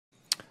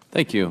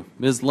Thank you.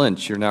 Ms.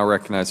 Lynch, you're now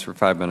recognized for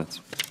 5 minutes.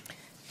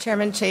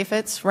 Chairman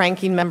Chaffetz,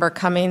 Ranking Member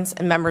Cummings,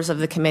 and members of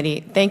the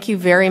committee, thank you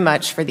very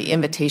much for the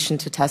invitation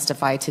to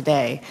testify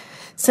today.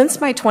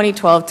 Since my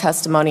 2012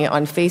 testimony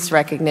on face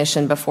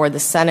recognition before the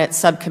Senate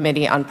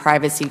Subcommittee on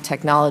Privacy,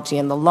 Technology,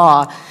 and the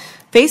Law,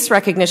 face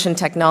recognition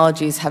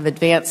technologies have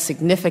advanced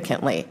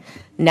significantly.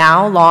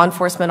 Now, law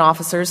enforcement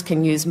officers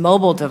can use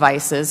mobile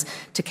devices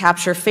to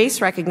capture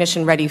face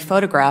recognition-ready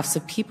photographs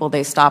of people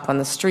they stop on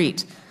the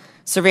street.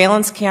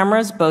 Surveillance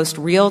cameras boast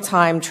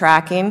real-time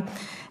tracking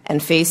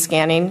and face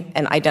scanning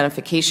and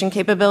identification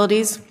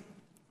capabilities,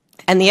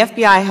 and the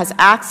FBI has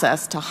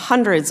access to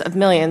hundreds of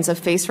millions of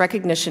face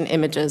recognition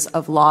images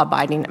of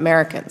law-abiding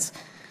Americans.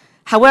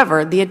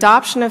 However, the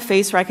adoption of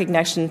face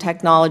recognition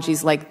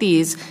technologies like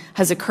these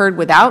has occurred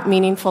without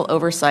meaningful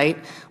oversight,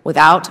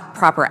 without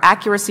proper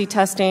accuracy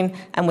testing,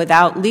 and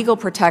without legal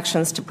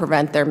protections to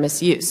prevent their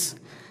misuse.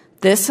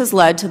 This has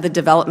led to the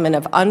development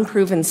of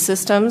unproven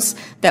systems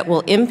that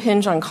will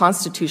impinge on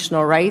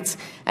constitutional rights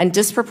and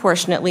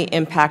disproportionately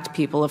impact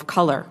people of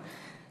color.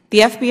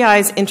 The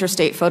FBI's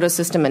Interstate Photo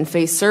System and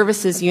Face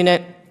Services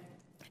Unit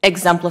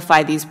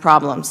exemplify these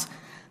problems.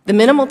 The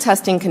minimal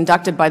testing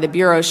conducted by the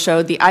Bureau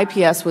showed the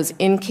IPS was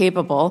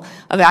incapable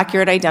of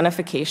accurate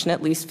identification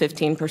at least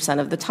 15%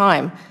 of the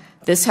time.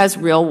 This has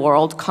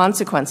real-world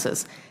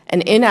consequences.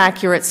 An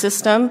inaccurate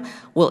system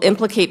will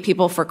implicate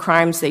people for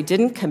crimes they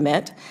didn't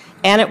commit,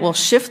 and it will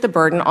shift the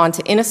burden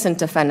onto innocent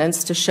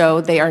defendants to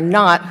show they are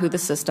not who the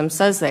system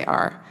says they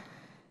are.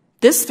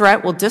 This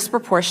threat will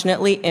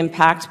disproportionately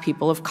impact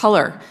people of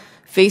color.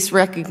 Face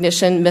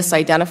recognition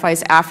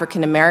misidentifies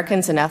African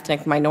Americans and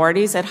ethnic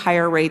minorities at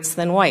higher rates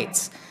than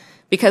whites.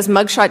 Because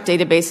mugshot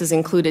databases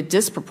include a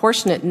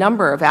disproportionate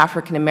number of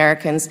African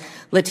Americans,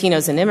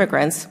 Latinos, and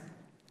immigrants,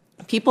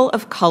 people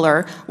of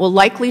color will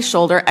likely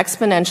shoulder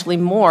exponentially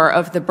more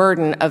of the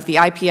burden of the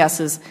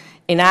IPS's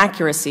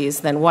inaccuracies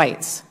than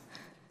whites.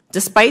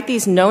 Despite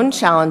these known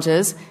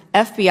challenges,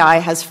 FBI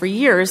has for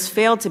years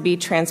failed to be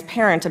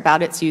transparent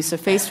about its use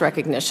of face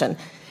recognition.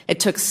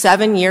 It took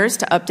 7 years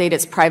to update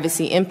its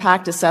privacy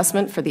impact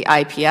assessment for the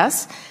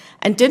IPS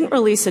and didn't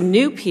release a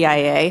new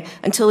PIA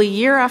until a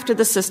year after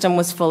the system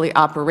was fully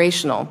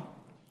operational.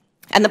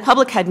 And the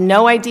public had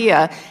no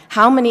idea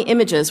how many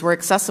images were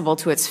accessible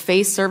to its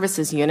Face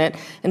Services Unit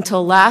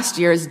until last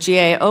year's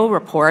GAO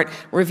report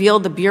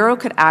revealed the Bureau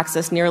could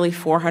access nearly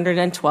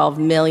 412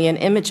 million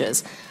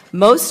images,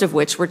 most of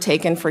which were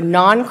taken for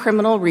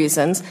non-criminal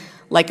reasons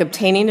like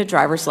obtaining a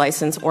driver's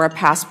license or a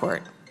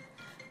passport.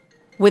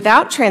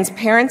 Without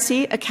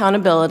transparency,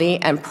 accountability,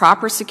 and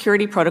proper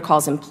security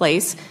protocols in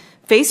place,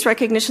 face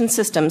recognition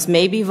systems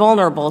may be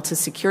vulnerable to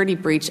security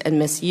breach and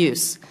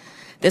misuse.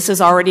 This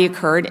has already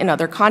occurred in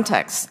other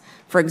contexts.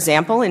 For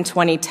example, in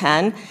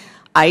 2010,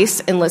 ICE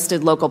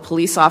enlisted local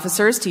police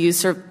officers to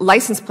use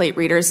license plate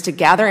readers to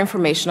gather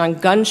information on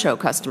gun show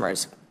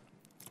customers.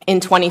 In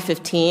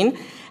 2015,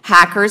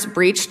 hackers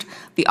breached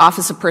the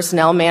Office of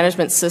Personnel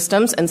Management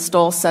Systems and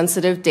stole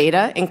sensitive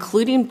data,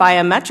 including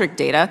biometric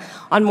data,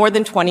 on more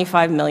than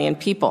 25 million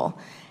people.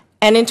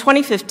 And in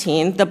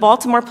 2015, the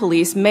Baltimore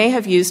police may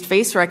have used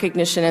face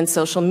recognition and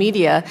social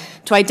media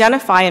to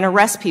identify and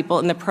arrest people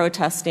in the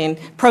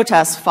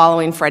protests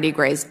following Freddie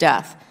Gray's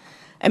death.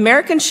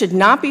 Americans should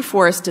not be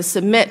forced to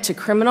submit to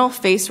criminal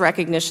face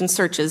recognition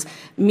searches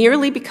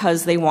merely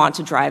because they want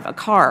to drive a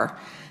car.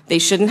 They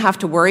shouldn't have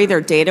to worry their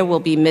data will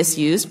be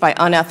misused by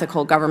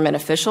unethical government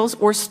officials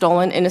or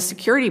stolen in a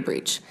security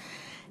breach.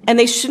 And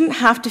they shouldn't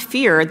have to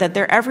fear that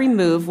their every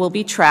move will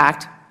be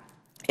tracked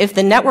if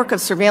the network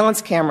of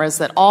surveillance cameras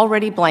that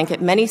already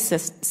blanket many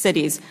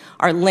cities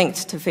are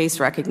linked to face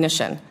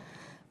recognition.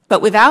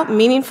 But without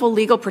meaningful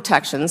legal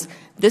protections,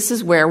 this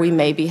is where we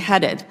may be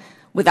headed.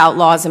 Without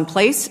laws in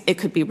place, it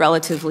could be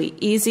relatively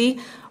easy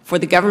for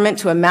the government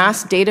to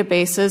amass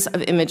databases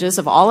of images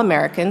of all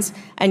Americans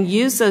and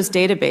use those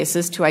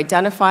databases to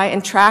identify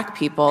and track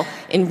people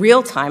in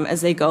real time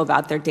as they go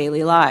about their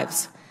daily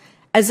lives.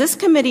 As this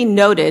committee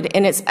noted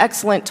in its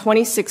excellent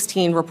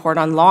 2016 report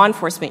on law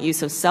enforcement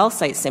use of cell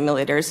site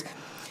simulators,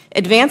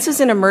 advances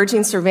in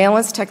emerging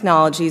surveillance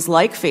technologies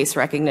like face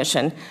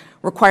recognition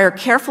require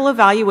careful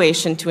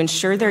evaluation to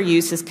ensure their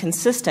use is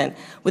consistent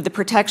with the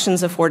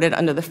protections afforded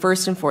under the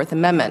First and Fourth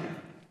Amendment.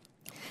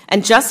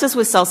 And just as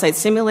with cell site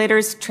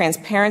simulators,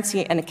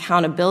 transparency and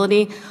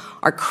accountability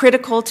are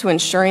critical to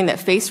ensuring that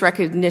face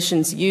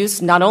recognition's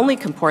use not only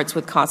comports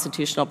with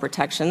constitutional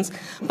protections,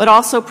 but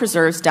also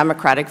preserves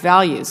democratic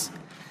values.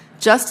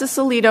 Justice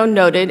Alito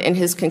noted in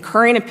his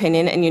concurring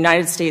opinion in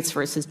United States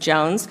v.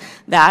 Jones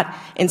that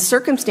in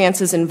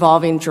circumstances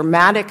involving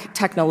dramatic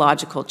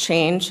technological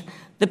change,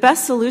 the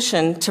best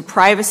solution to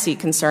privacy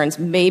concerns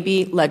may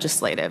be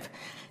legislative.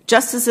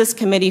 Just as this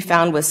committee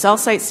found with cell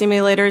site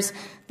simulators,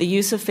 the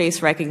use of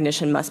face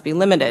recognition must be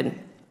limited.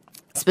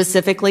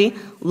 Specifically,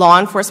 law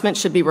enforcement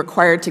should be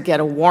required to get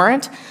a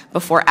warrant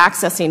before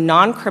accessing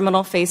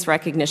non-criminal face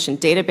recognition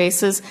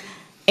databases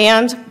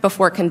and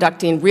before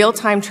conducting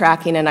real-time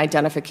tracking and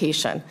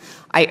identification.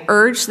 I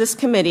urge this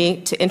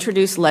committee to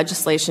introduce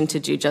legislation to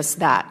do just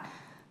that.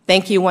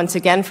 Thank you once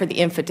again for the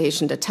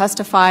invitation to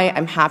testify.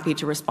 I'm happy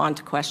to respond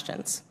to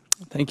questions.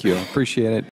 Thank you. I appreciate it.